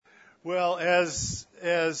Well, as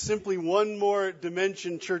simply one more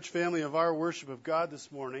dimension, church family, of our worship of God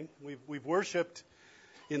this morning, we've worshipped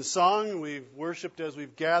in song. We've worshipped as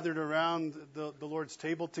we've gathered around the Lord's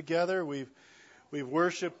table together. We've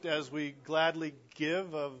worshipped as we gladly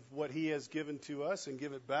give of what He has given to us and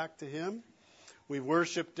give it back to Him. We've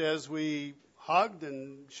worshipped as we hugged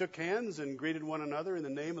and shook hands and greeted one another in the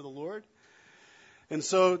name of the Lord. And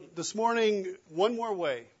so this morning, one more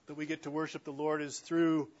way that we get to worship the Lord is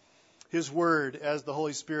through His Word as the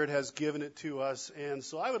Holy Spirit has given it to us. And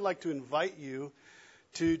so I would like to invite you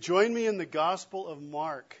to join me in the Gospel of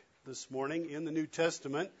Mark this morning in the New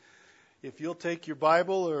Testament. If you'll take your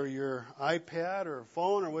Bible or your iPad or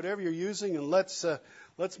phone or whatever you're using, and let's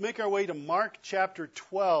make our way to Mark chapter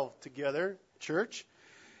 12 together, church.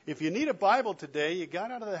 If you need a Bible today, you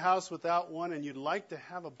got out of the house without one, and you'd like to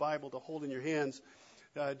have a Bible to hold in your hands,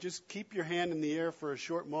 just keep your hand in the air for a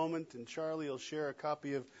short moment, and Charlie will share a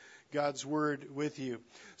copy of God's Word with you.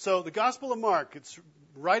 So the Gospel of Mark, it's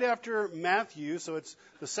right after Matthew, so it's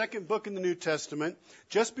the second book in the New Testament,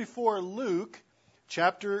 just before Luke,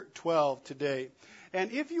 chapter 12 today.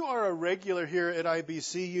 And if you are a regular here at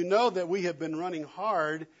IBC, you know that we have been running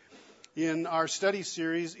hard in our study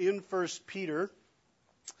series in 1 Peter,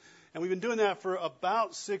 and we've been doing that for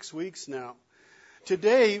about 6 weeks now.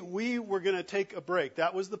 Today, we were going to take a break.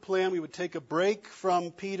 That was the plan. We would take a break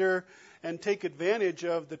from Peter and take advantage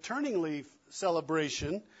of the Turning Leaf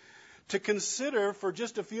celebration to consider for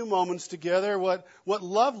just a few moments together what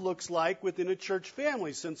love looks like within a church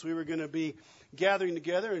family. Since we were going to be gathering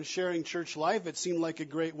together and sharing church life, it seemed like a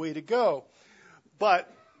great way to go. But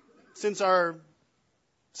since our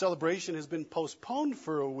celebration has been postponed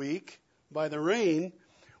for a week by the rain,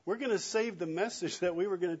 we're going to save the message that we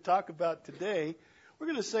were going to talk about today. We're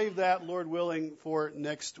going to save that, Lord willing, for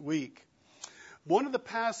next week. One of the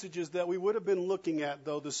passages that we would have been looking at,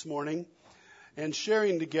 though, this morning and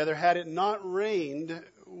sharing together, had it not rained,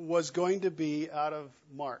 was going to be out of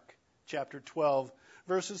Mark chapter 12,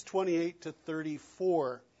 verses 28 to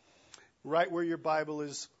 34, right where your Bible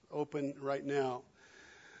is open right now.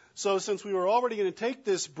 So since we were already going to take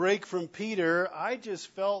this break from Peter, I just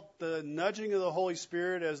felt the nudging of the Holy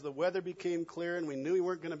Spirit as the weather became clear and we knew we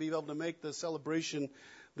weren't going to be able to make the celebration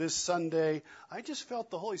this Sunday. I just felt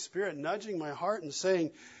the Holy Spirit nudging my heart and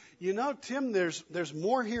saying, you know, Tim, there's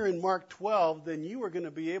more here in Mark 12 than you were going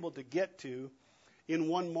to be able to get to in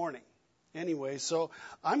one morning. Anyway, so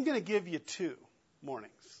I'm going to give you 2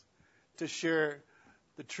 mornings to share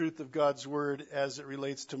the truth of God's Word as it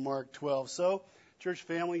relates to Mark 12. So, church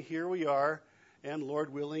family, here we are, and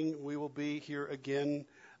Lord willing, we will be here again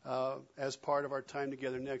as part of our time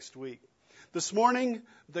together next week. This morning,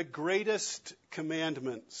 the greatest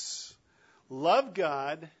commandments. Love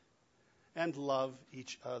God and love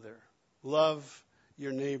each other. Love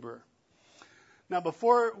your neighbor. Now,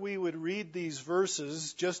 before we would read these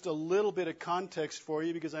verses, just a little bit of context for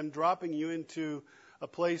you, because I'm dropping you into a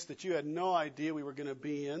place that you had no idea we were going to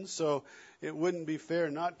be in, so it wouldn't be fair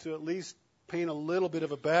not to at least paint a little bit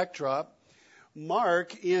of a backdrop.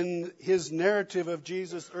 Mark, in his narrative of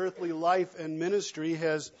Jesus' earthly life and ministry,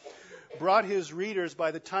 has brought his readers,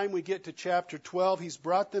 by the time we get to chapter 12, he's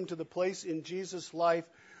brought them to the place in Jesus' life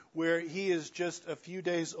where he is just a few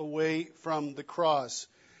days away from the cross.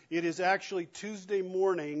 It is actually Tuesday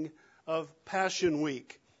morning of Passion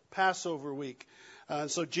Week, Passover week.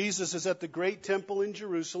 So Jesus is at the great temple in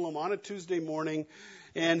Jerusalem on a Tuesday morning,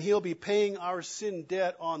 and he'll be paying our sin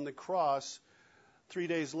debt on the cross 3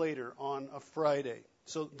 days later on a Friday.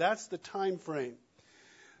 So that's the time frame.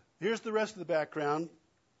 Here's the rest of the background.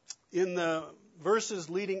 In the verses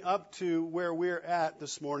leading up to where we're at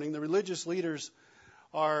this morning, the religious leaders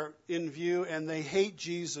are in view, and they hate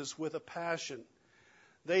Jesus with a passion.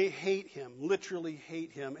 They hate him, literally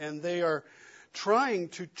hate him, and they are trying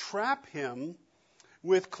to trap him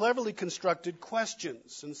with cleverly constructed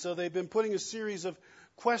questions. And so they've been putting a series of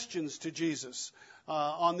questions to Jesus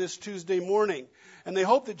on this Tuesday morning. And they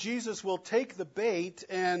hope that Jesus will take the bait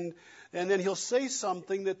and then he'll say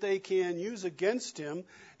something that they can use against him,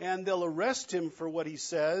 and they'll arrest him for what he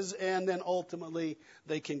says, and then ultimately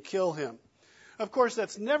they can kill him. Of course,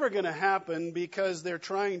 that's never going to happen because they're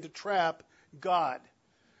trying to trap God.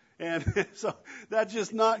 And so that's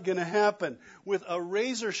just not going to happen. With a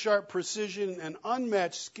razor-sharp precision and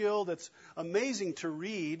unmatched skill that's amazing to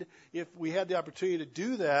read, if we had the opportunity to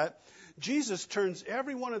do that, Jesus turns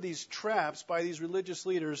every one of these traps by these religious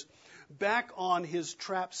leaders back on his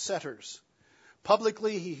trap setters.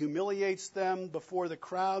 Publicly, he humiliates them before the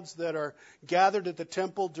crowds that are gathered at the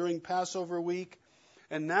temple during Passover week.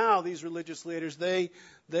 And now these religious leaders, they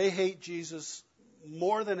hate Jesus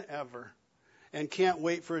more than ever. and can't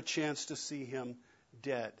wait for a chance to see him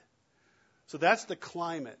dead. So that's the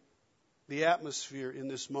climate, the atmosphere in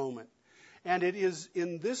this moment. And it is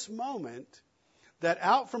in this moment that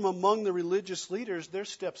out from among the religious leaders there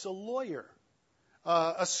steps a lawyer,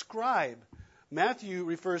 a scribe. Matthew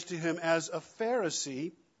refers to him as a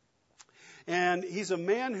Pharisee. And he's a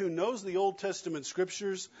man who knows the Old Testament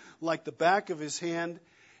scriptures like the back of his hand.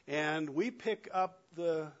 And we pick up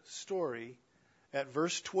the story at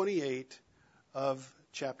verse 28 of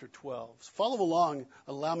chapter 12. Follow along.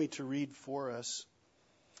 Allow me to read for us.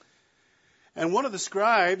 And one of the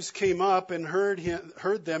scribes came up and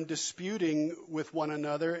heard them disputing with one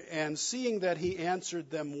another. And seeing that he answered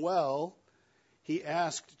them well, he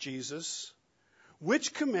asked Jesus,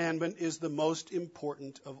 "Which commandment is the most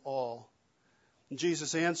important of all?" And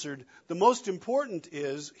Jesus answered, "The most important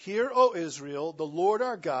is, Hear, O Israel, the Lord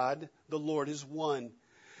our God, the Lord is one.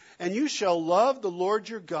 And you shall love the Lord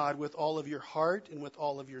your God with all of your heart and with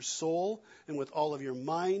all of your soul and with all of your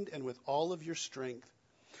mind and with all of your strength.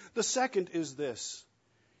 The second is this,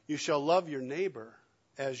 you shall love your neighbor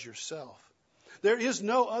as yourself. There is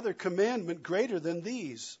no other commandment greater than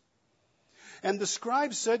these." And the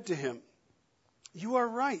scribe said to him, "You are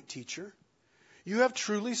right, teacher. You have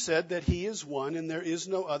truly said that he is one and there is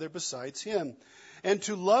no other besides him. And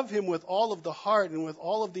to love him with all of the heart and with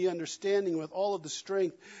all of the understanding, with all of the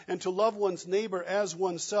strength, and to love one's neighbor as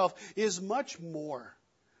oneself is much more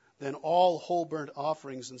than all whole burnt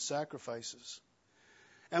offerings and sacrifices."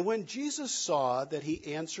 And when Jesus saw that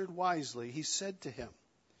he answered wisely, he said to him,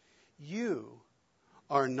 "You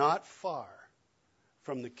are not far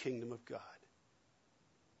from the kingdom of God."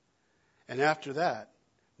 And after that,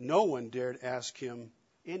 no one dared ask him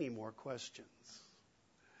any more questions.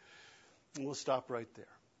 And we'll stop right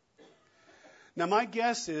there. Now, my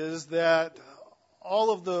guess is that all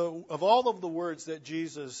of the words that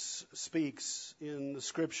Jesus speaks in the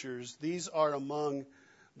Scriptures, these are among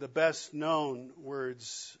the best known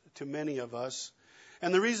words to many of us.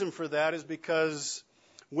 And the reason for that is because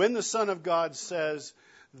when the Son of God says,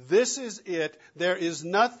 "This is it, there is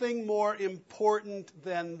nothing more important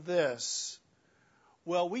than this,"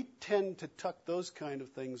 well, we tend to tuck those kind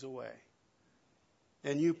of things away.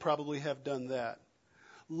 And you probably have done that.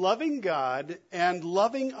 Loving God and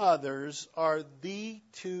loving others are the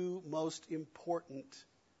two most important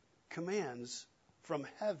commands from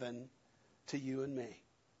heaven to you and me.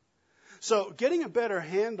 So getting a better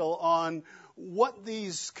handle on what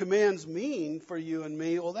these commands mean for you and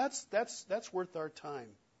me, well, that's worth our time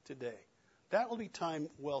today. That will be time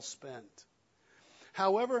well spent.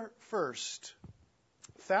 However, first,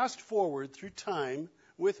 fast forward through time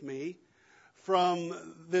with me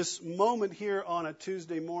from this moment here on a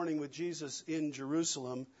Tuesday morning with Jesus in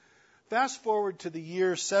Jerusalem. Fast forward to the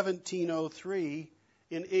year 1703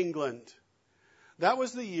 in England. That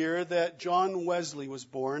was the year that John Wesley was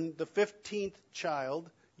born, the 15th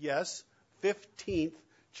child, yes, 15th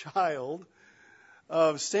child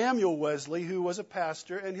of Samuel Wesley, who was a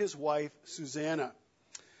pastor, and his wife, Susanna.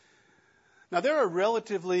 Now, there are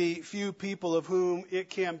relatively few people of whom it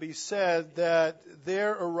can be said that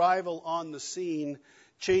their arrival on the scene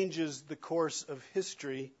changes the course of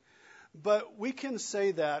history, but we can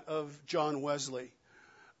say that of John Wesley.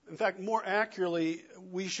 In fact, more accurately,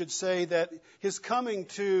 we should say that his coming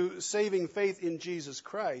to saving faith in Jesus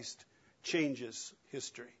Christ changes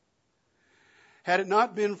history. Had it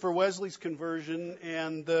not been for Wesley's conversion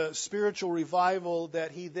and the spiritual revival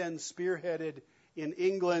that he then spearheaded in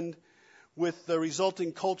England, with the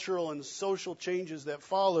resulting cultural and social changes that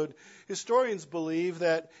followed, historians believe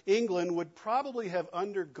that England would probably have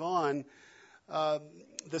undergone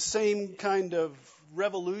the same kind of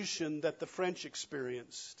revolution that the French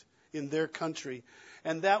experienced in their country.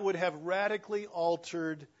 And that would have radically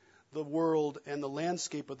altered the world and the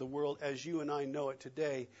landscape of the world as you and I know it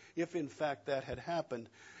today, if in fact that had happened.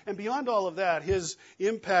 And beyond all of that, his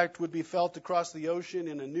impact would be felt across the ocean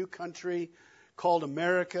in a new country called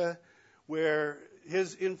America, where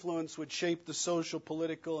his influence would shape the social,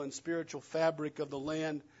 political, and spiritual fabric of the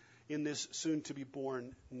land in this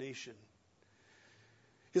soon-to-be-born nation.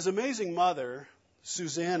 His amazing mother,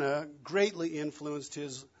 Susanna, greatly influenced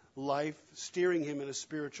his life, steering him in a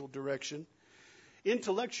spiritual direction.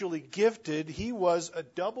 Intellectually gifted, he was a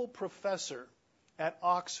double professor at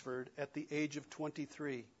Oxford at the age of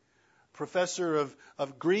 23, professor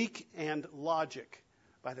of Greek and logic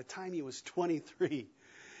by the time he was 23.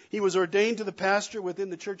 He was ordained to the pastor within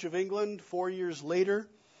the Church of England 4 years later.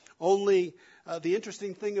 Only the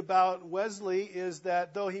interesting thing about Wesley is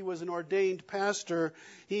that though he was an ordained pastor,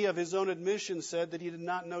 he of his own admission said that he did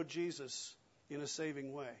not know Jesus in a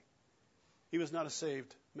saving way. He was not a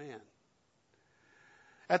saved man.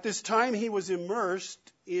 At this time, he was immersed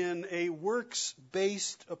in a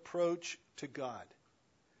works-based approach to God.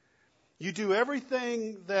 You do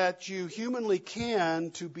everything that you humanly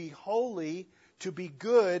can to be holy, to be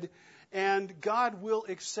good, and God will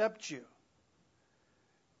accept you.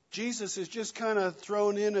 Jesus is just kind of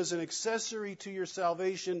thrown in as an accessory to your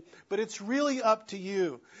salvation, but it's really up to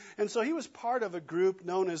you. And so he was part of a group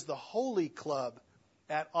known as the Holy Club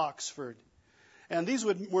at Oxford. And these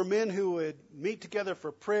were men who would meet together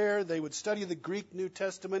for prayer. They would study the Greek New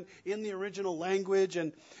Testament in the original language,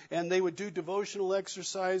 and they would do devotional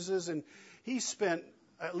exercises. And he spent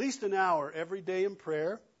at least an hour every day in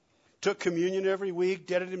prayer, took communion every week,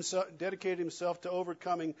 dedicated himself to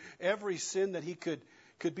overcoming every sin that he could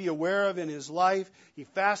be aware of in his life. He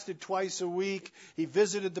fasted twice a week. He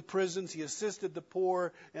visited the prisons. He assisted the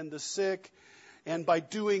poor and the sick. And by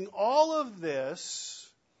doing all of this,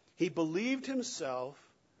 he believed himself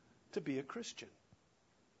to be a Christian,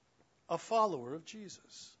 a follower of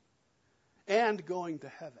Jesus, and going to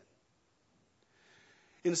heaven.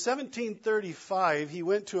 In 1735, he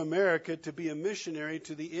went to America to be a missionary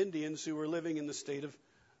to the Indians who were living in the state of,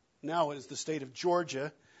 now it is the state of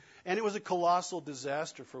Georgia, and it was a colossal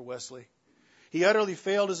disaster for Wesley. He utterly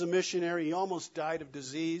failed as a missionary. He almost died of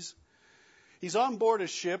disease. He's on board a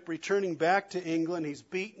ship returning back to England. He's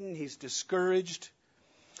beaten. He's discouraged.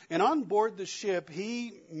 And on board the ship,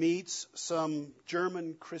 he meets some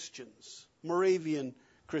German Christians, Moravian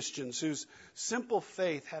Christians, whose simple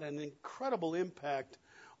faith had an incredible impact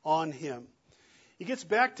on him. He gets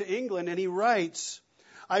back to England and he writes,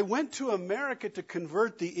 "I went to America to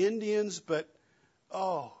convert the Indians, but,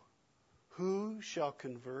 oh, who shall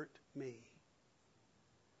convert me?"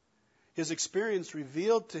 His experience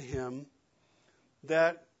revealed to him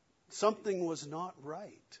that something was not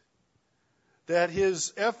right, that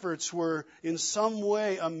his efforts were in some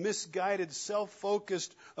way a misguided,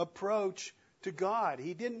 self-focused approach to God.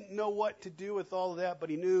 He didn't know what to do with all of that, but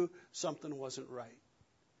he knew something wasn't right.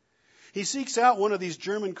 He seeks out one of these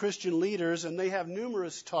German Christian leaders, and they have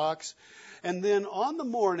numerous talks. And then on the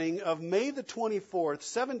morning of May the 24th,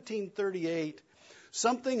 1738,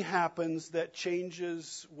 something happens that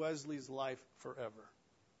changes Wesley's life forever.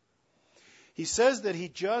 He says that he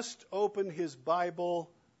just opened his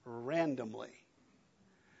Bible randomly.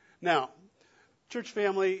 Now, church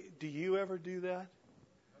family, do you ever do that?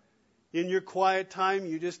 In your quiet time,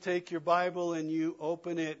 you just take your Bible and you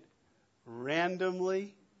open it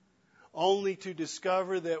randomly, only to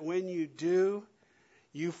discover that when you do,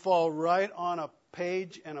 you fall right on a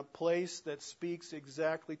page and a place that speaks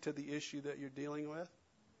exactly to the issue that you're dealing with?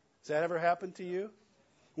 Has that ever happened to you?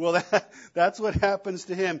 Well, that's what happens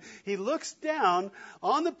to him. He looks down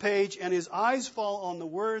on the page and his eyes fall on the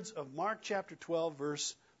words of Mark chapter 12,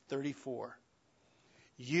 verse 34.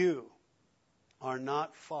 You are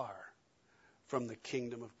not far from the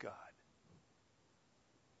kingdom of God.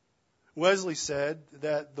 Wesley said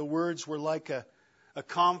that the words were like a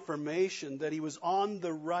confirmation that he was on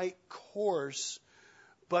the right course,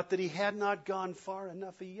 but that he had not gone far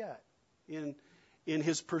enough yet in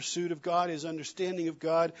his pursuit of God, his understanding of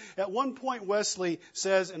God. At one point, Wesley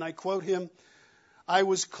says, and I quote him, "I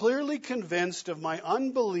was clearly convinced of my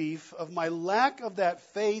unbelief, of my lack of that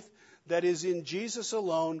faith that is in Jesus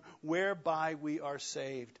alone, whereby we are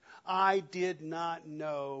saved. I did not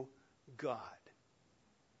know God."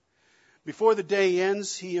 Before the day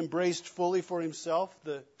ends, he embraced fully for himself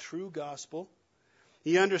the true gospel.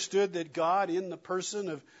 He understood that God, in the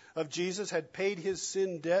person of Jesus, had paid his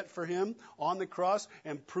sin debt for him on the cross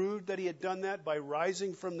and proved that he had done that by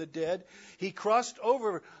rising from the dead. He crossed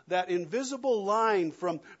over that invisible line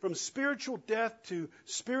from spiritual death to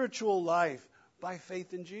spiritual life by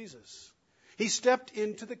faith in Jesus. He stepped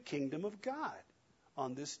into the kingdom of God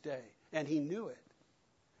on this day, and he knew it.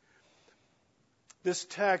 This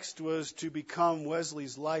text was to become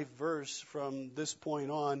Wesley's life verse from this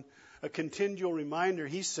point on, a continual reminder,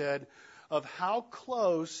 he said, of how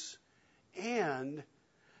close and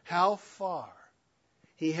how far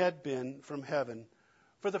he had been from heaven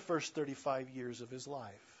for the first 35 years of his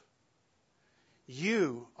life.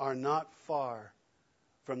 You are not far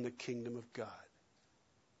from the kingdom of God.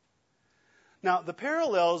 Now, the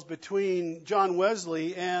parallels between John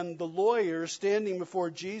Wesley and the lawyer standing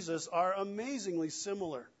before Jesus are amazingly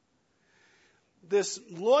similar. This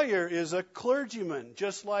lawyer is a clergyman,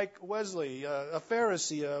 just like Wesley, a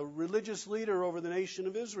Pharisee, a religious leader over the nation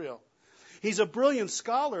of Israel. He's a brilliant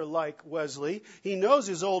scholar like Wesley. He knows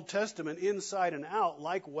his Old Testament inside and out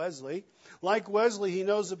like Wesley. Like Wesley, he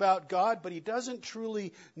knows about God, but he doesn't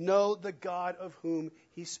truly know the God of whom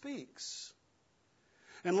he speaks.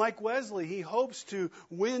 And like Wesley, he hopes to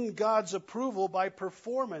win God's approval by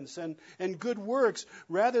performance and good works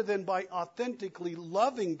rather than by authentically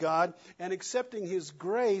loving God and accepting His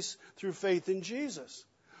grace through faith in Jesus.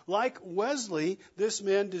 Like Wesley, this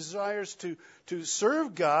man desires to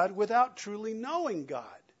serve God without truly knowing God.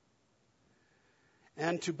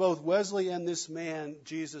 And to both Wesley and this man,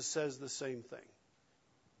 Jesus says the same thing.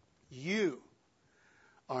 You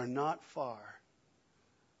are not far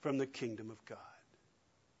from the kingdom of God.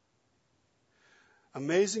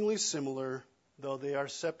 Amazingly similar, though they are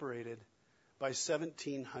separated by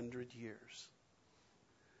 1,700 years.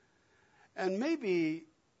 And maybe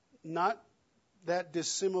not that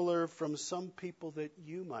dissimilar from some people that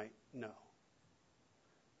you might know.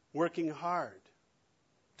 Working hard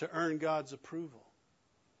to earn God's approval.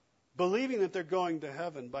 Believing that they're going to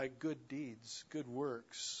heaven by good deeds, good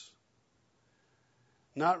works.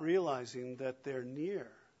 Not realizing that they're near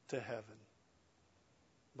to heaven,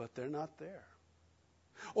 but they're not there.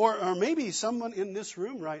 Or maybe someone in this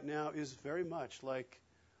room right now is very much like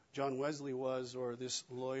John Wesley was, or this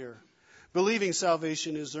lawyer, believing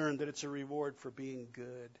salvation is earned, that it's a reward for being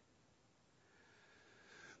good.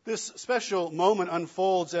 This special moment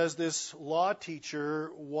unfolds as this law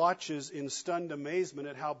teacher watches in stunned amazement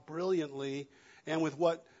at how brilliantly and with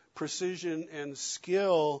what precision and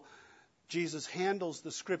skill Jesus handles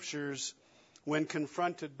the Scriptures when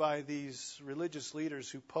confronted by these religious leaders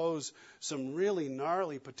who pose some really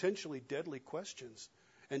gnarly, potentially deadly questions.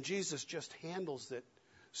 And Jesus just handles it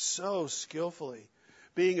so skillfully.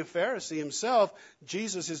 Being a Pharisee himself,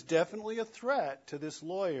 Jesus is definitely a threat to this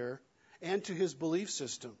lawyer and to his belief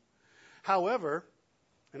system. However,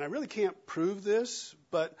 and I really can't prove this,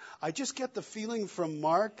 but I just get the feeling from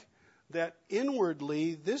Mark that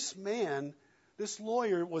inwardly this man, this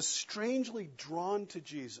lawyer, was strangely drawn to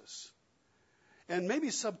Jesus. And maybe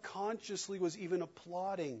subconsciously was even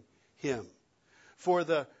applauding him for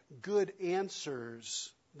the good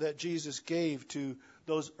answers that Jesus gave to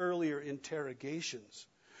those earlier interrogations.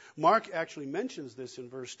 Mark actually mentions this in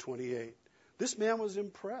verse 28. This man was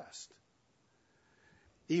impressed.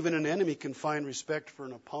 Even an enemy can find respect for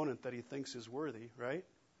an opponent that he thinks is worthy, right?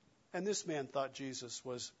 And this man thought Jesus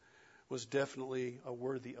was definitely a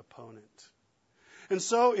worthy opponent. And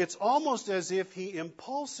so it's almost as if he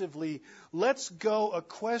impulsively lets go a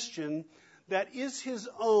question that is his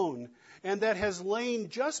own and that has lain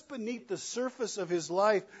just beneath the surface of his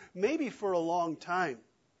life, maybe for a long time.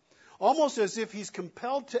 Almost as if he's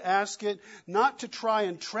compelled to ask it, not to try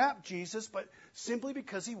and trap Jesus, but simply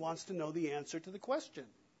because he wants to know the answer to the question.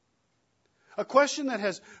 A question that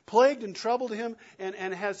has plagued and troubled him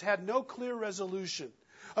and has had no clear resolution.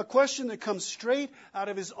 A question that comes straight out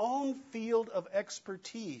of his own field of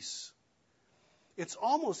expertise. It's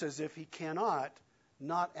almost as if he cannot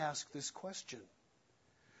not ask this question.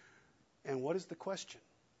 And what is the question?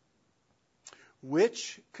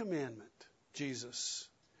 Which commandment, Jesus,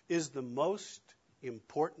 is the most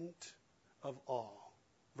important of all?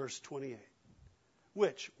 Verse 28.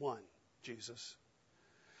 Which one, Jesus?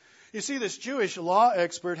 You see, this Jewish law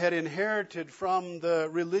expert had inherited from the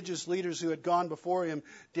religious leaders who had gone before him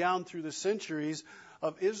down through the centuries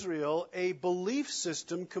of Israel a belief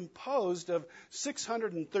system composed of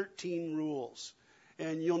 613 rules.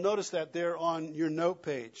 And you'll notice that there on your note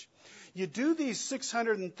page. You do these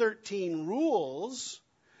 613 rules,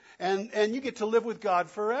 and you get to live with God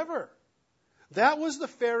forever. That was the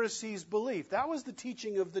Pharisees' belief. That was the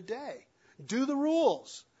teaching of the day. Do the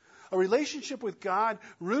rules. A relationship with God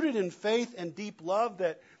rooted in faith and deep love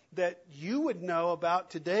that you would know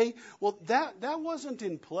about today, well, that wasn't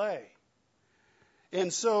in play.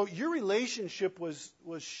 And so your relationship with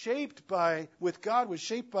God was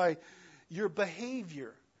shaped by your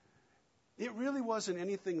behavior. It really wasn't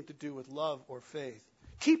anything to do with love or faith.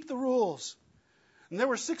 Keep the rules. And there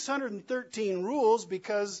were 613 rules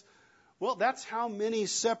because, well, that's how many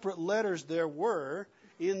separate letters there were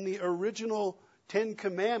in the original 10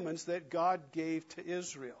 commandments that God gave to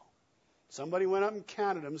Israel. Somebody went up and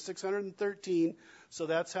counted them, 613, so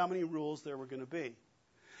that's how many rules there were going to be.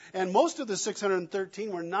 And most of the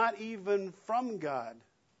 613 were not even from God.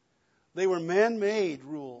 They were man-made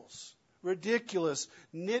rules, ridiculous,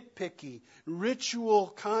 nitpicky,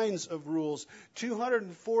 ritual kinds of rules.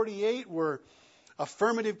 248 were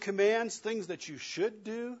affirmative commands, things that you should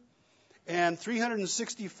do. And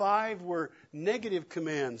 365 were negative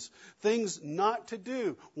commands, things not to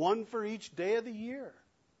do, one for each day of the year.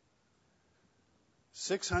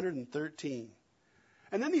 613.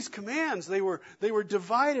 And then these commands, they were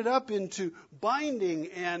divided up into binding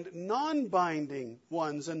and non-binding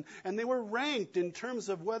ones, and they were ranked in terms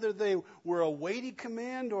of whether they were a weighty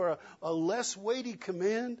command or a less weighty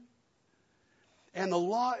command. And the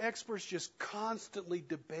law experts just constantly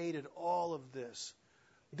debated all of this.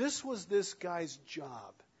 This was this guy's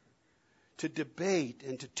job, to debate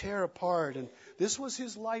and to tear apart, and this was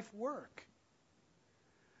his life work.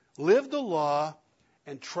 Live the law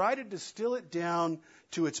and try to distill it down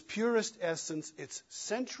to its purest essence, its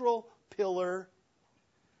central pillar,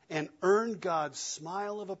 and earn God's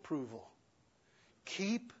smile of approval.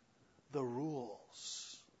 Keep the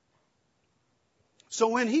rules. So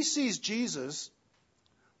when he sees Jesus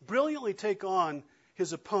brilliantly take on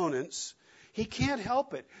his opponents, he can't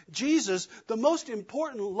help it. Jesus, the most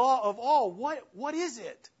important law of all, what is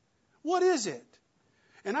it? What is it?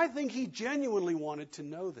 And I think he genuinely wanted to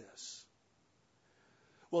know this.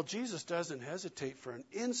 Well, Jesus doesn't hesitate for an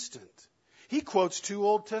instant. He quotes two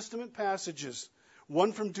Old Testament passages,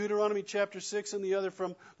 one from Deuteronomy chapter 6 and the other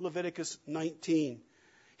from Leviticus 19.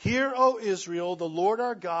 Hear, O Israel, the Lord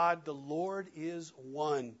our God, the Lord is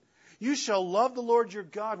one. You shall love the Lord your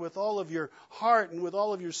God with all of your heart and with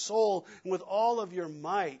all of your soul and with all of your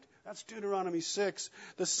might. That's Deuteronomy 6.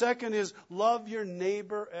 The second is love your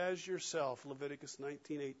neighbor as yourself, Leviticus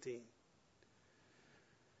 19:18.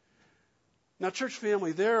 Now, church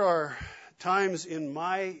family, there are times in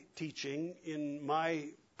my teaching, in my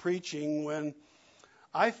preaching, when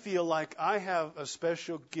I feel like I have a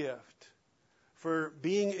special gift for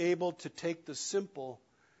being able to take the simple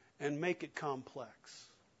and make it complex.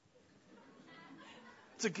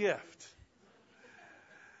 It's a gift.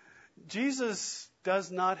 Jesus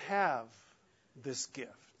does not have this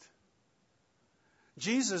gift.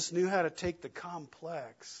 Jesus knew how to take the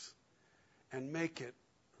complex and make it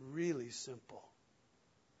really simple.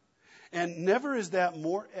 And never is that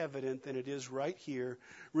more evident than it is right here,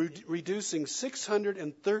 reducing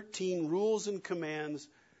 613 rules and commands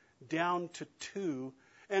down to two,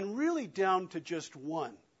 and really down to just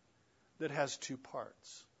one that has two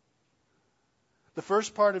parts. The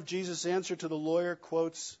first part of Jesus' answer to the lawyer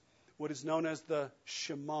quotes what is known as the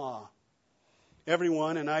Shema.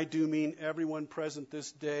 Everyone, and I do mean everyone present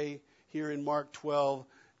this day here in Mark 12,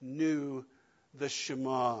 knew the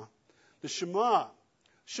Shema. The Shema.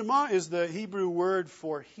 Shema is the Hebrew word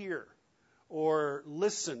for hear or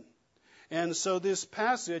listen. And so this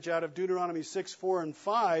passage out of Deuteronomy 6, 4, and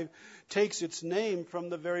 5 takes its name from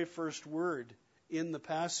the very first word in the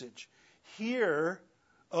passage. Hear,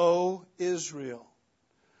 O Israel.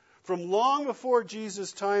 From long before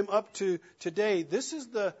Jesus' time up to today, this is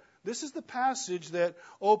the passage that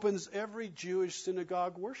opens every Jewish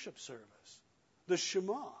synagogue worship service. The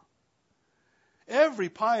Shema. Every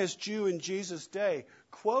pious Jew in Jesus' day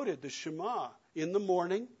quoted the Shema in the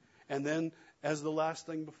morning and then as the last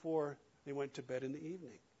thing before they went to bed in the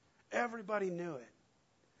evening. Everybody knew it.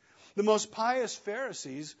 The most pious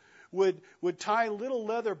Pharisees would tie little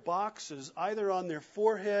leather boxes either on their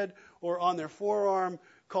forehead or on their forearm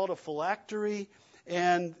called a phylactery,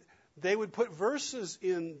 and they would put verses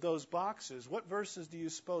in those boxes. What verses do you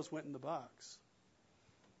suppose went in the box?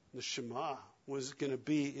 The Shema was going to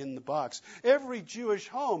be in the box. Every Jewish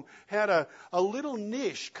home had a little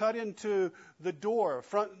niche cut into the door,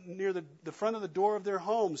 near the front of the door of their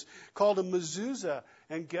homes, called a mezuzah.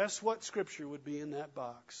 And guess what scripture would be in that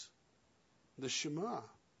box? The Shema.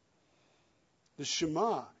 The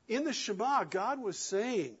Shema. In the Shema, God was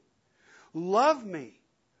saying, love me.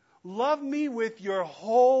 Love me with your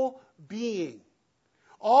whole being.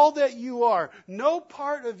 All that you are. No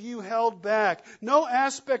part of you held back. No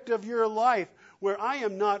aspect of your life where I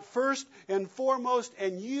am not first and foremost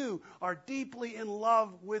and you are deeply in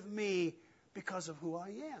love with me because of who I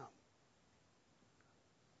am.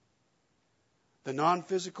 The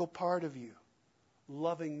non-physical part of you,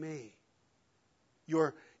 loving me.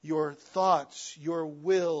 Your thoughts, your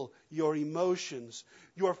will, your emotions,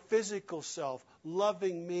 your physical self,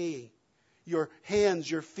 loving me. Your hands,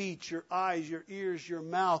 your feet, your eyes, your ears, your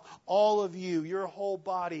mouth, all of you, your whole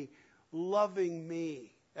body, loving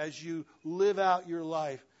me as you live out your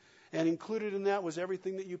life. And included in that was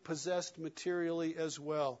everything that you possessed materially as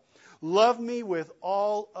well. Love me with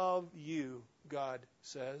all of you, God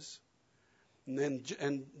says.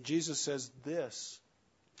 And Jesus says this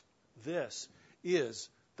is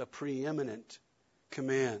the preeminent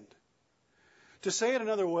command. To say it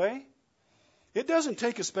another way, it doesn't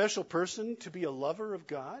take a special person to be a lover of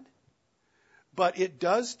God, but it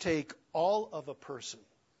does take all of a person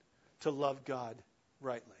to love God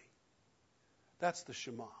rightly. That's the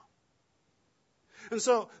Shema. And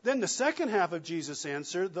so then the second half of Jesus'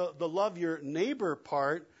 answer, the love your neighbor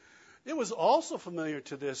part, it was also familiar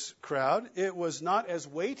to this crowd. It was not as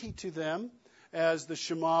weighty to them as the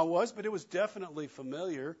Shema was, but it was definitely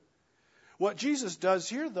familiar. What Jesus does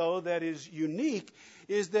here, though, that is unique,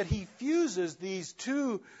 is that he fuses these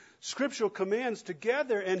two scriptural commands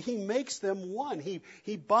together and he makes them one.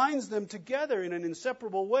 He binds them together in an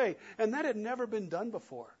inseparable way, and that had never been done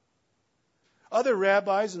before. Other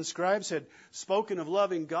rabbis and scribes had spoken of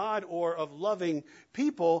loving God or of loving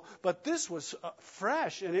people, but this was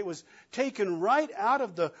fresh, and it was taken right out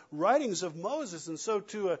of the writings of Moses. And so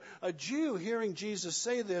to a Jew hearing Jesus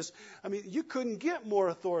say this, I mean, you couldn't get more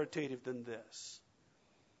authoritative than this.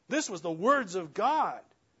 This was the words of God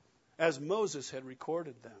as Moses had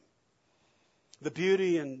recorded them. The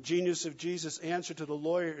beauty and genius of Jesus' answer to the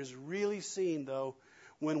lawyer is really seen, though,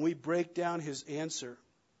 when we break down his answer.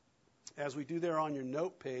 As we do there on your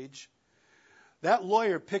note page, that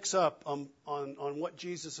lawyer picks up on what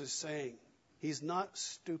Jesus is saying. He's not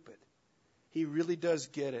stupid. He really does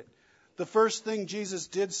get it. The first thing Jesus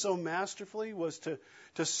did so masterfully was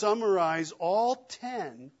to summarize all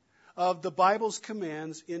 10 of the Bible's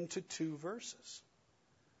commands into 2 verses.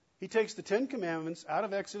 He takes the 10 commandments out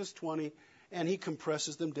of Exodus 20 and he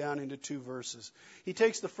compresses them down into 2 verses. He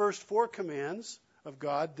takes the first 4 commands of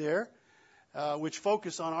God there, which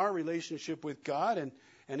focus on our relationship with God,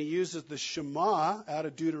 and he uses the Shema out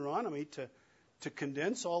of Deuteronomy to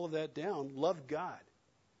condense all of that down. Love God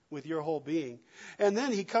with your whole being. And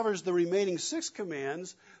then he covers the remaining 6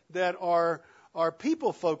 commands that are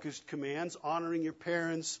people-focused commands: honoring your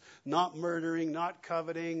parents, not murdering, not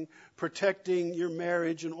coveting, protecting your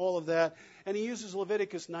marriage, and all of that. And he uses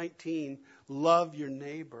Leviticus 19, love your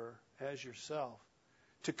neighbor as yourself,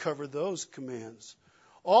 to cover those commands.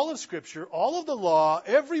 All of Scripture, all of the law,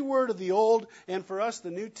 every word of the Old, and for us the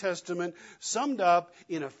New Testament, summed up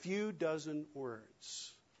in a few dozen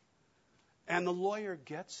words. And the lawyer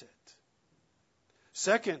gets it.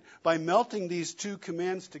 Second, by melting these 2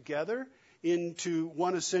 commands together into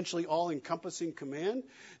one essentially all-encompassing command,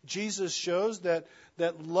 Jesus shows that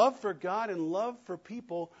love for God and love for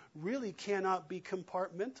people really cannot be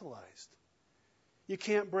compartmentalized. You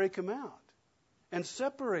can't break them out and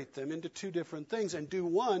separate them into 2 different things and do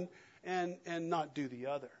one and not do the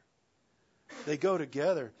other. They go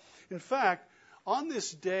together. In fact, on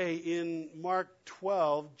this day in Mark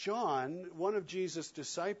 12, John, one of Jesus'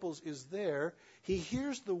 disciples, is there. He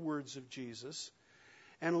hears the words of Jesus.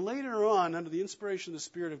 And later on, under the inspiration of the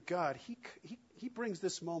Spirit of God, he brings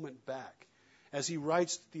this moment back as he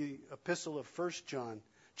writes the epistle of 1 John,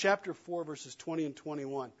 chapter 4, verses 20 and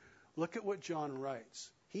 21. Look at what John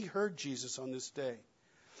writes. He heard Jesus on this day.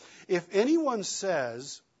 If anyone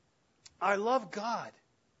says, I love God,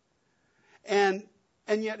 and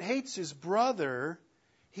yet hates his brother,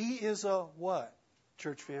 he is a what,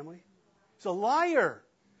 church family? He's a liar.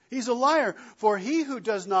 He's a liar. For he who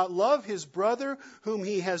does not love his brother whom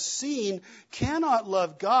he has seen cannot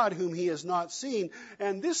love God whom he has not seen.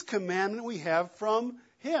 And this commandment we have from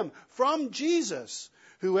him, from Jesus.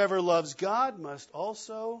 Whoever loves God must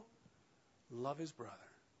also love his brother.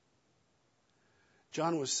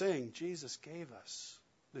 John was saying Jesus gave us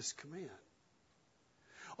this command.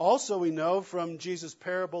 Also, we know from Jesus'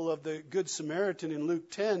 parable of the Good Samaritan in Luke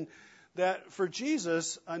 10 that for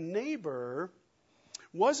Jesus, a neighbor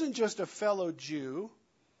wasn't just a fellow Jew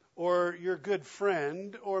or your good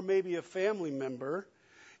friend or maybe a family member.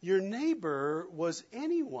 Your neighbor was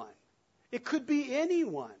anyone. It could be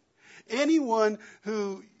anyone. Anyone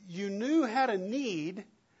who you knew had a need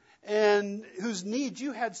and whose need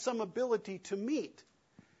you had some ability to meet.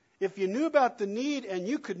 If you knew about the need and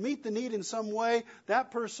you could meet the need in some way,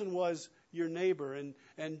 that person was your neighbor.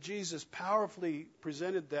 And Jesus powerfully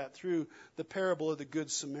presented that through the parable of the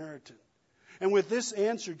Good Samaritan. And with this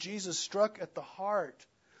answer, Jesus struck at the heart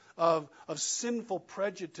of sinful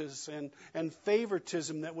prejudice and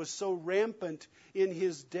favoritism that was so rampant in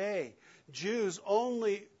his day. Jews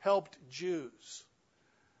only helped Jews.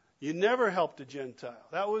 You never helped a Gentile.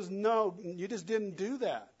 You just didn't do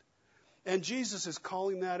that. And Jesus is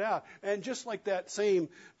calling that out. And just like that same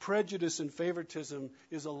prejudice and favoritism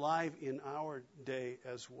is alive in our day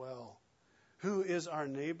as well. Who is our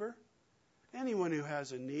neighbor? Anyone who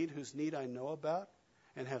has a need, whose need I know about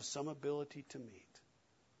and have some ability to meet.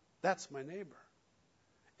 That's my neighbor.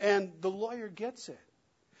 And the lawyer gets it.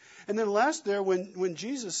 And then last there, when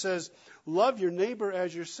Jesus says, love your neighbor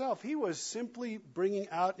as yourself, he was simply bringing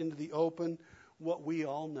out into the open what we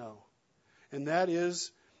all know. And that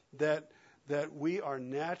is that we are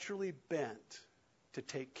naturally bent to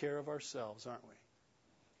take care of ourselves, aren't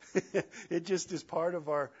we? It just is part of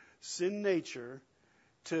our sin nature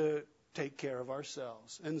to take care of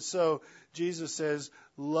ourselves. And so Jesus says,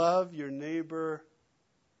 love your neighbor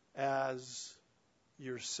as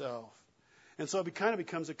yourself. And so it kind of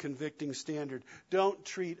becomes a convicting standard. Don't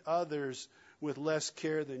treat others with less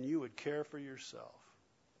care than you would care for yourself.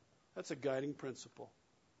 That's a guiding principle.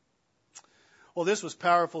 Well, this was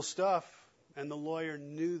powerful stuff, and the lawyer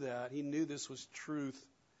knew that. He knew this was truth.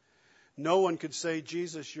 No one could say,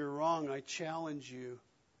 Jesus, you're wrong. I challenge you.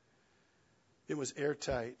 It was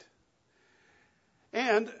airtight.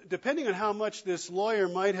 And depending on how much this lawyer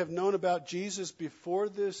might have known about Jesus before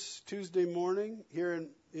this Tuesday morning here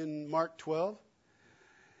in Mark 12,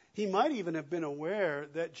 he might even have been aware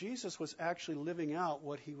that Jesus was actually living out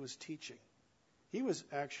what he was teaching. He was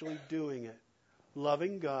actually doing it,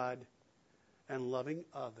 loving God and loving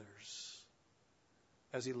others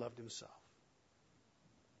as he loved himself.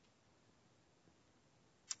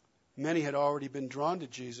 Many had already been drawn to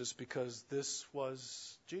Jesus because this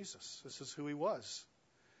was Jesus. This is who he was.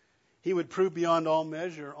 He would prove beyond all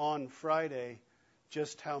measure on Friday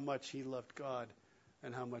just how much he loved God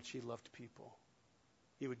and how much he loved people.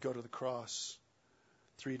 He would go to the cross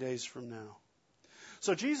 3 days from now.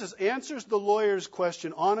 So Jesus answers the lawyer's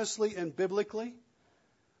question honestly and biblically,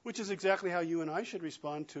 which is exactly how you and I should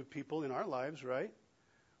respond to people in our lives, right?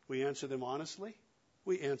 We answer them honestly.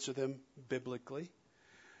 We answer them biblically.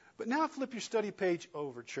 But now flip your study page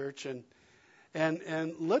over, church, and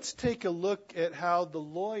let's take a look at how the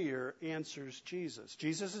lawyer answers Jesus.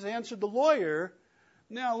 Jesus has answered the lawyer.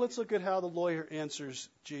 Now let's look at how the lawyer answers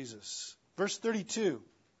Jesus. Verse 32.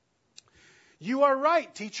 You are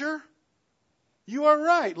right, teacher. You are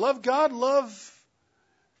right. Love God, love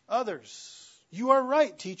others. You are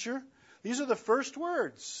right, teacher. These are the first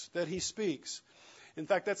words that he speaks. In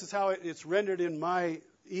fact, that's how it's rendered in my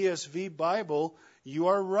ESV Bible. You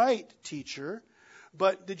are right, teacher.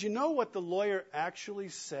 But did you know what the lawyer actually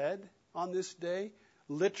said on this day?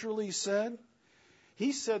 Literally said?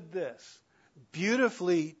 He said this,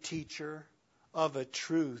 beautifully, teacher, of a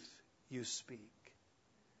truth you speak.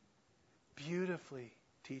 Beautifully,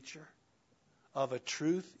 teacher, of a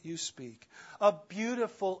truth you speak. A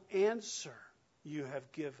beautiful answer you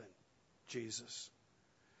have given, Jesus.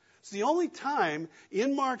 It's the only time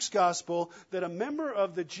in Mark's gospel that a member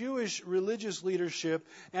of the Jewish religious leadership,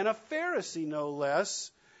 and a Pharisee no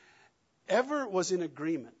less, ever was in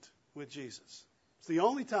agreement with Jesus. It's the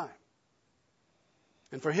only time.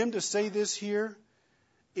 And for him to say this here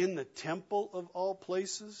in the temple of all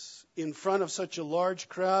places, in front of such a large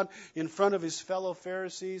crowd, in front of his fellow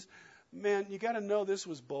Pharisees, man, you got to know this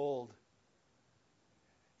was bold.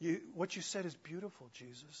 What you said is beautiful,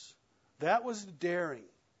 Jesus. That was daring.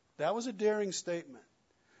 That was a daring statement.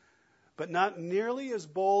 But not nearly as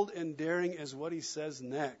bold and daring as what he says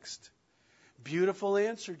next. Beautiful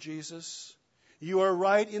answer, Jesus. You are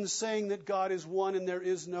right in saying that God is one and there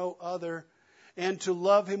is no other. And to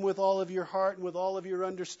love him with all of your heart and with all of your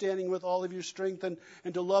understanding, with all of your strength, and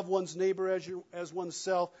to love one's neighbor as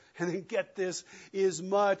oneself. And then get this, is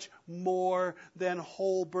much more than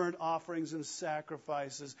whole burnt offerings and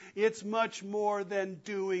sacrifices. It's much more than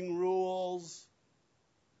doing rules.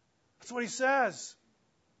 That's what he says.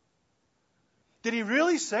 Did he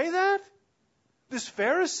really say that? This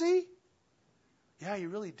Pharisee? Yeah, he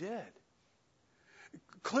really did.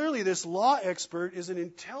 Clearly, this law expert is an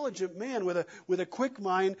intelligent man with a quick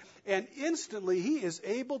mind, and instantly he is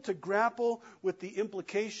able to grapple with the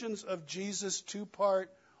implications of Jesus'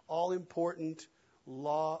 two-part, all-important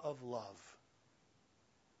law of love.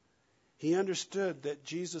 He understood that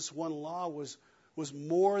Jesus' one law was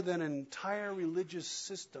more than an entire religious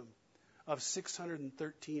system of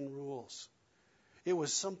 613 rules. It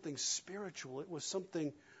was something spiritual. It was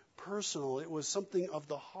something personal. It was something of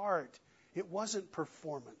the heart. It wasn't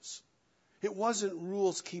performance. It wasn't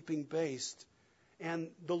rules-keeping based. And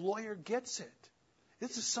the lawyer gets it.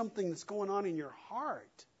 This is something that's going on in your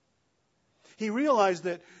heart. He realized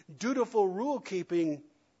that dutiful rule-keeping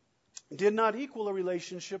did not equal a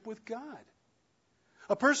relationship with God.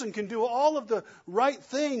 A person can do all of the right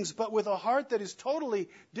things, but with a heart that is totally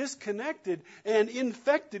disconnected and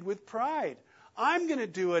infected with pride. I'm going to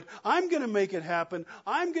do it. I'm going to make it happen.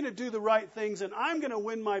 I'm going to do the right things, and I'm going to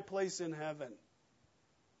win my place in heaven.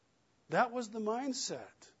 That was the mindset.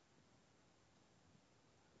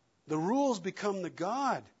 The rules become the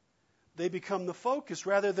God. They become the focus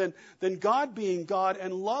rather than God being God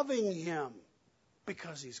and loving him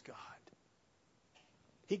because he's God.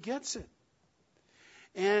 He gets it.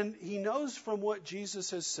 And he knows from what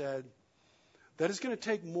Jesus has said that it's going to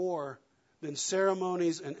take more than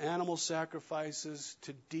ceremonies and animal sacrifices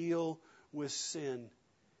to deal with sin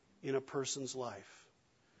in a person's life.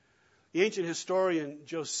 The ancient historian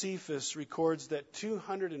Josephus records that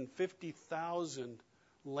 250,000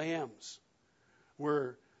 lambs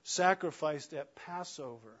were sacrificed at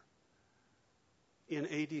Passover in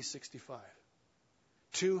AD 65.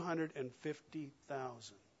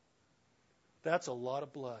 250,000. That's a lot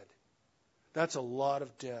of blood. That's a lot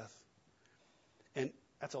of death. And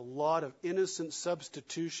that's a lot of innocent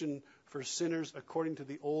substitution for sinners according to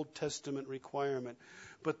the Old Testament requirement.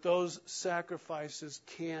 But those sacrifices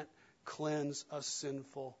can't cleanse a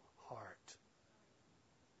sinful heart.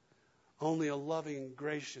 Only a loving,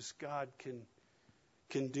 gracious God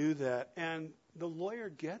can do that. And the lawyer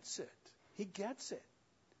gets it. He gets it.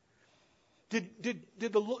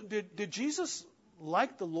 Did Jesus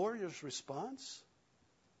like the lawyer's response?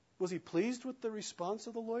 Was he pleased with the response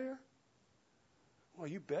of the lawyer? Well,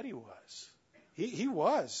 you bet he was. He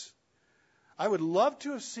was. I would love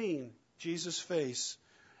to have seen Jesus' face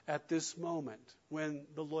at this moment when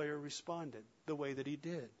the lawyer responded the way that he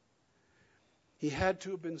did. He had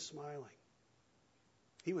to have been smiling.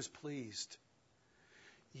 He was pleased.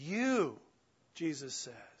 You, Jesus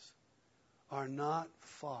says, are not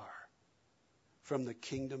far from the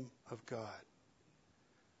kingdom of God.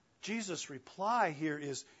 Jesus' reply here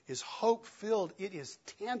is hope-filled. It is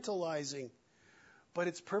tantalizing, but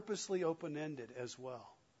it's purposely open-ended as well.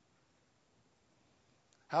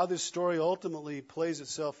 How this story ultimately plays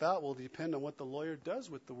itself out will depend on what the lawyer does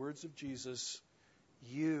with the words of Jesus.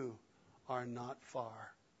 You are not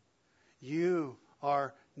far. You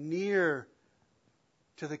are near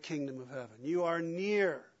to the kingdom of heaven. You are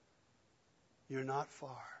near. You're not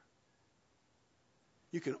far.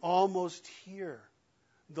 You can almost hear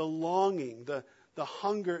the longing, the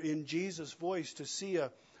hunger in Jesus' voice to see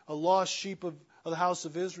a lost sheep of the house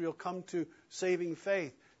of Israel come to saving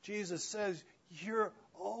faith. Jesus says, you're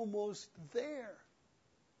almost there.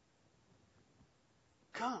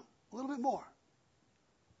 Come, a little bit more.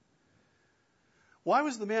 Why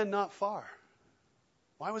was the man not far?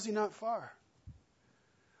 Why was he not far?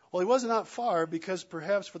 Well, he was not far because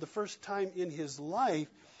perhaps for the first time in his life,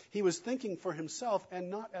 he was thinking for himself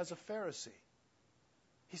and not as a Pharisee.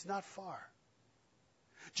 He's not far.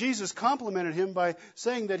 Jesus complimented him by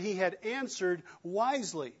saying that he had answered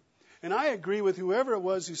wisely. And I agree with whoever it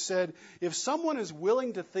was who said, if someone is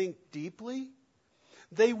willing to think deeply,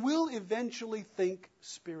 they will eventually think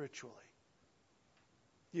spiritually.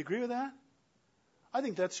 Do you agree with that? I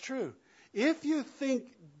think that's true. If you think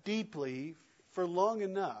deeply for long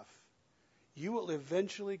enough, you will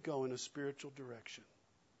eventually go in a spiritual direction.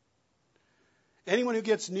 Anyone who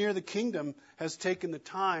gets near the kingdom has taken the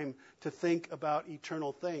time to think about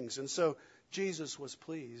eternal things. And so Jesus was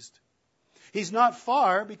pleased. He's not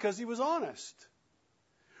far because he was honest,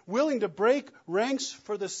 willing to break ranks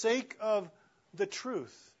for the sake of the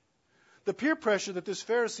truth. The peer pressure that this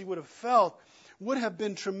Pharisee would have felt would have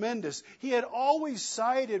been tremendous. He had always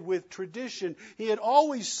sided with tradition. He had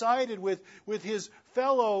always sided with his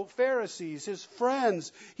fellow Pharisees, his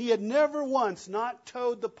friends. He had never once not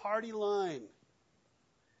towed the party line.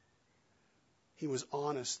 He was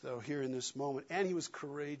honest, though, here in this moment, and he was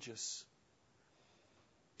courageous.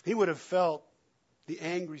 He would have felt the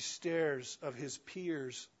angry stares of his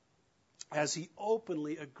peers as he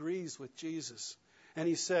openly agrees with Jesus. And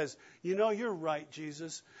he says, you know, you're right,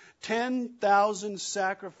 Jesus. 10,000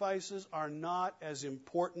 sacrifices are not as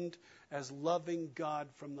important as loving God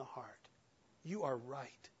from the heart. You are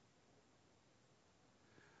right.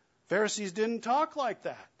 Pharisees didn't talk like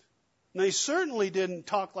that. And they certainly didn't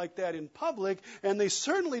talk like that in public, and they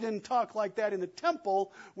certainly didn't talk like that in the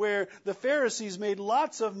temple where the Pharisees made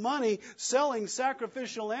lots of money selling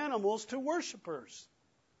sacrificial animals to worshipers.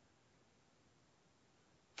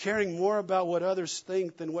 Caring more about what others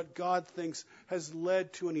think than what God thinks has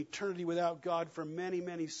led to an eternity without God for many,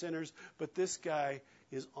 many sinners. But this guy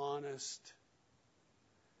is honest.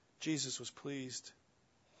 Jesus was pleased.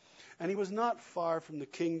 And he was not far from the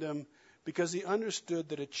kingdom because he understood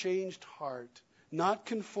that a changed heart, not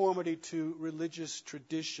conformity to religious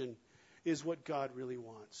tradition, is what God really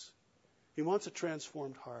wants. He wants a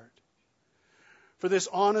transformed heart. For this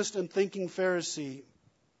honest and thinking Pharisee,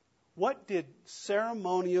 what did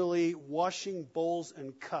ceremonially washing bowls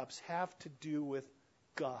and cups have to do with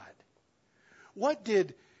God? What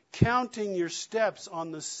did counting your steps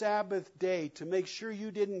on the Sabbath day to make sure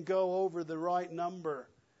you didn't go over the right number,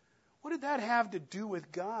 what did that have to do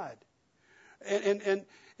with God? And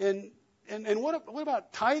what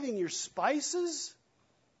about tithing your spices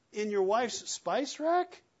in your wife's spice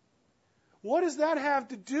rack? What does that have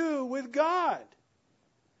to do with God?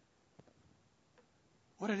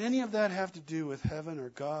 What did any of that have to do with heaven or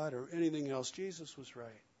God or anything else? Jesus was right.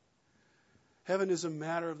 Heaven is a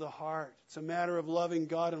matter of the heart. It's a matter of loving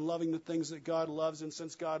God and loving the things that God loves. And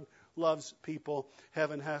since God loves people,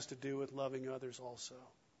 heaven has to do with loving others also.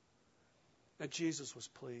 And Jesus was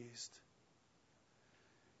pleased.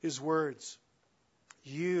 His words,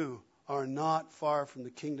 "You are not far from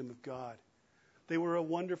the kingdom of God," they were a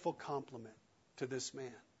wonderful compliment to this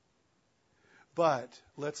man. But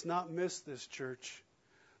let's not miss this, church.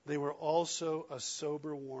 They were also a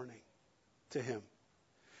sober warning to him.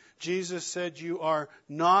 Jesus said, "You are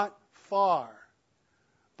not far,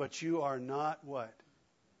 but you are not" what?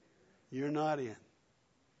 You're not in.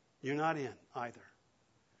 You're not in either.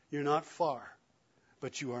 You're not far,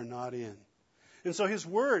 but you are not in. And so his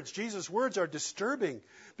words, Jesus' words, are disturbing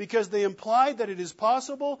because they imply that it is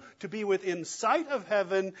possible to be within sight of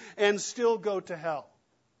heaven and still go to hell.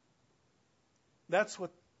 That's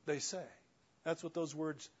what they say. That's what those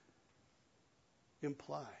words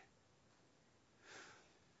imply.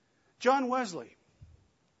 John Wesley,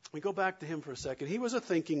 we go back to him for a second. He was a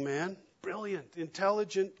thinking man, brilliant,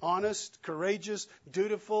 intelligent, honest, courageous,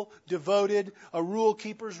 dutiful, devoted, a rule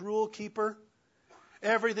keeper's rule keeper.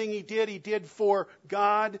 Everything he did for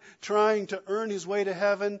God, trying to earn his way to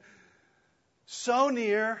heaven. So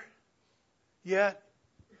near, yet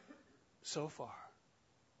so far.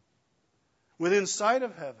 Within sight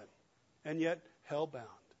of heaven, and yet hell-bound.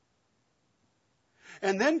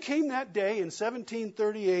 And then came that day in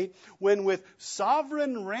 1738 when, with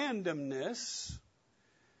sovereign randomness,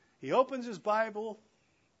 he opens his Bible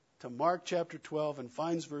to Mark chapter 12 and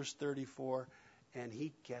finds verse 34, and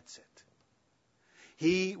he gets it.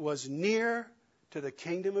 He was near to the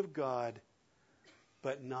kingdom of God,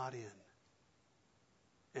 but not in.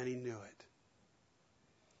 And he knew it.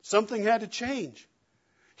 Something had to change.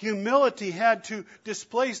 Humility had to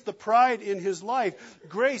displace the pride in his life.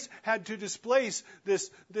 Grace had to displace this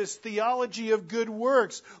theology of good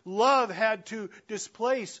works. Love had to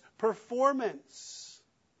displace performance.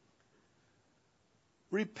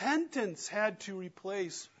 Repentance had to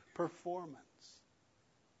replace performance.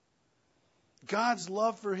 God's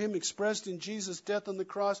love for him expressed in Jesus' death on the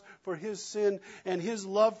cross for his sin, and his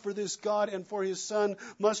love for this God and for his Son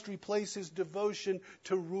must replace his devotion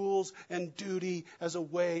to rules and duty as a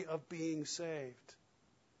way of being saved.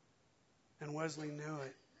 And Wesley knew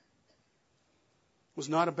it. It was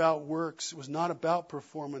not about works. It was not about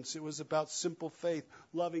performance. It was about simple faith,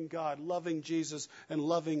 loving God, loving Jesus, and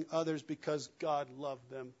loving others because God loved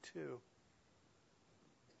them too.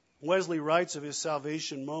 Wesley writes of his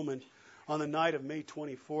salvation moment on the night of May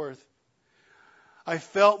 24th. "I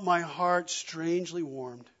felt my heart strangely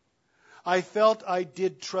warmed. I felt I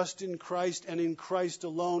did trust in Christ and in Christ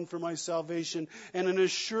alone for my salvation, and an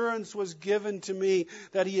assurance was given to me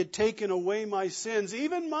that he had taken away my sins,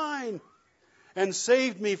 even mine, and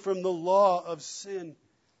saved me from the law of sin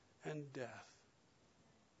and death."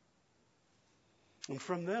 And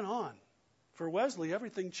from then on, for Wesley,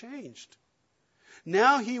 everything changed.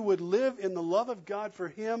 Now he would live in the love of God for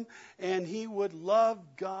him, and he would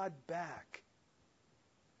love God back.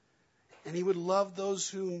 And he would love those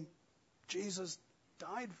whom Jesus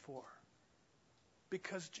died for,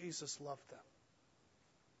 because Jesus loved them.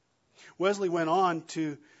 Wesley went on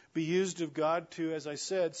to be used of God to, as I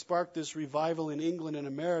said, spark this revival in England and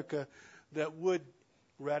America that would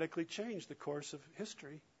radically change the course of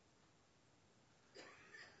history.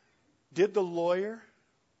 Did the lawyer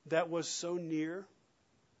that was so near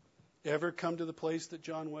ever come to the place that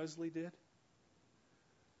John Wesley did?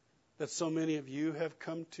 That so many of you have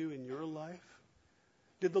come to in your life?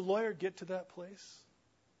 Did the lawyer get to that place?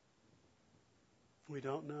 We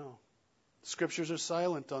don't know. Scriptures are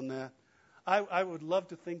silent on that. I would love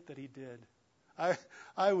to think that he did.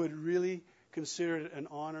 I would really consider it an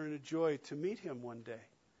honor and a joy to meet him one day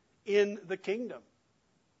in the kingdom.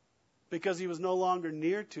 Because he was no longer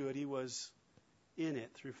near to it, he was in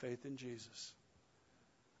it through faith in Jesus.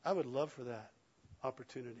 I would love for that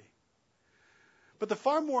opportunity. But the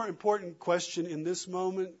far more important question in this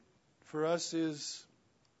moment for us is,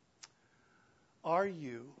 are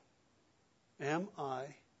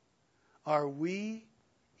we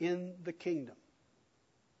in the kingdom?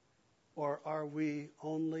 Or are we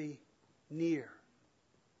only near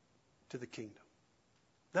to the kingdom?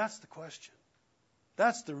 That's the question.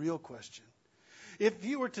 That's the real question. If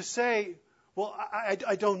you were to say, well,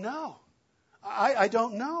 I don't know. I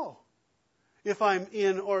don't know if I'm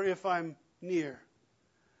in or if I'm near.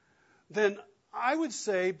 Then I would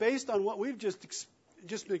say, based on what we've just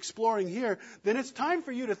been exploring here, then it's time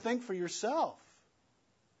for you to think for yourself.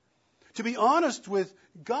 To be honest with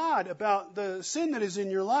God about the sin that is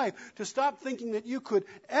in your life. To stop thinking that you could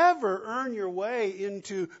ever earn your way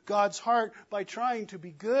into God's heart by trying to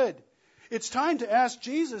be good. It's time to ask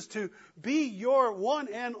Jesus to be your one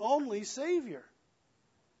and only Savior.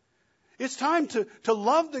 It's time to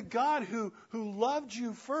love the God who loved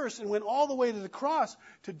you first and went all the way to the cross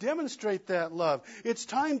to demonstrate that love. It's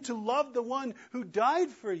time to love the one who died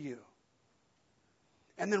for you.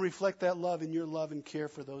 And then reflect that love in your love and care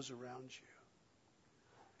for those around you.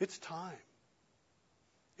 It's time.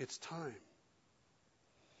 It's time.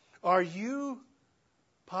 Are you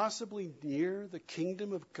possibly near the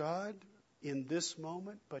kingdom of God in this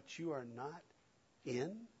moment, but you are not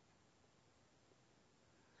in?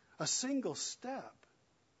 A single step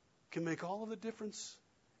can make all of the difference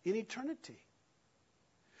in eternity.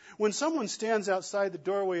 When someone stands outside the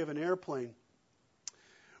doorway of an airplane,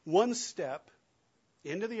 one step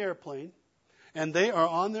into the airplane, and they are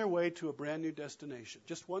on their way to a brand new destination.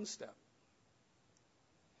 Just one step.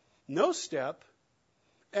 No step,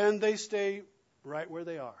 and they stay right where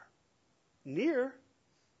they are. Near,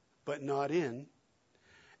 but not in.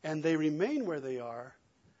 And they remain where they are,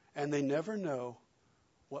 and they never know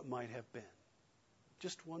what might have been.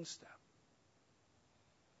 Just one step.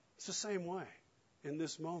 It's the same way in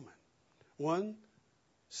this moment. One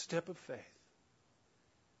step of faith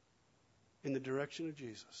in the direction of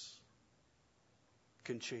Jesus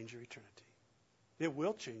can change your eternity. It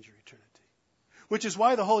will change your eternity. Which is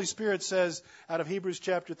why the Holy Spirit says out of Hebrews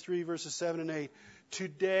chapter 3, verses 7 and 8,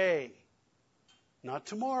 today, not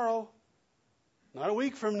tomorrow, not a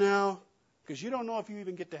week from now, because you don't know if you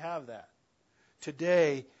even get to have that.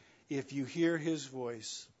 Today, if you hear His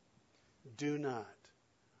voice, do not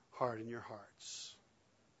harden your hearts.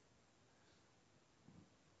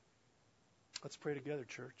 Let's pray together,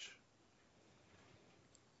 church.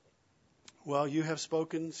 Well, you have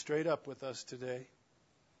spoken straight up with us today,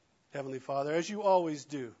 Heavenly Father, as you always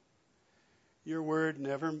do. Your word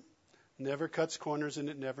never cuts corners, and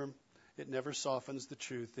it never softens the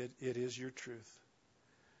truth. It is your truth.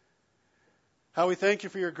 How we thank you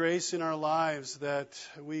for your grace in our lives that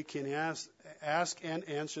we can ask and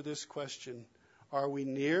answer this question. Are we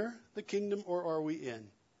near the kingdom or are we in?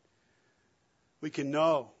 We can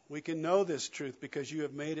know this truth because you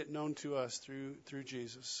have made it known to us through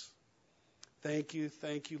Jesus. Thank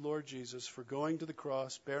you, Lord Jesus, for going to the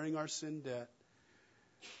cross, bearing our sin debt,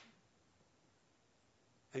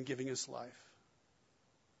 and giving us life.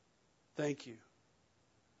 Thank you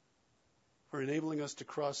for enabling us to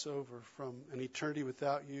cross over from an eternity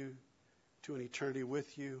without you to an eternity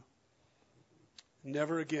with you.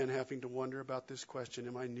 Never again having to wonder about this question,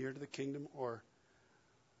 am I near to the kingdom or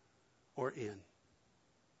in?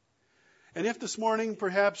 And if this morning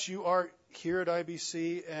perhaps you are here at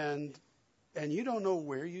IBC and you don't know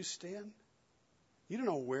where you stand, you don't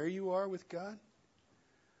know where you are with God,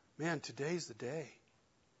 man, today's the day.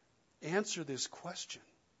 Answer this question.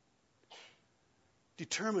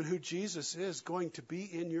 Determine who Jesus is going to be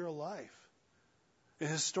in your life. A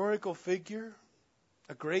historical figure,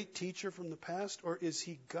 a great teacher from the past, or is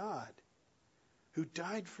he God who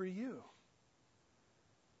died for you?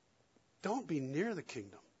 Don't be near the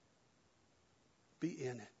kingdom. Be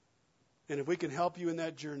in it. And if we can help you in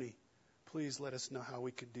that journey, please let us know how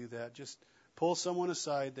we could do that. Just pull someone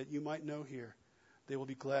aside that you might know here. They will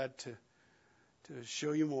be glad to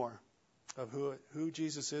show you more of who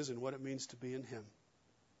Jesus is and what it means to be in him.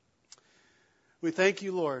 We thank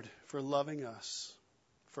you, Lord, for loving us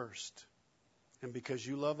first. And because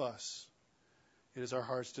you love us, it is our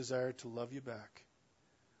heart's desire to love you back.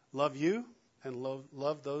 Love you and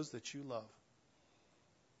love those that you love.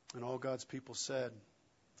 And all God's people said,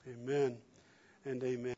 amen and amen.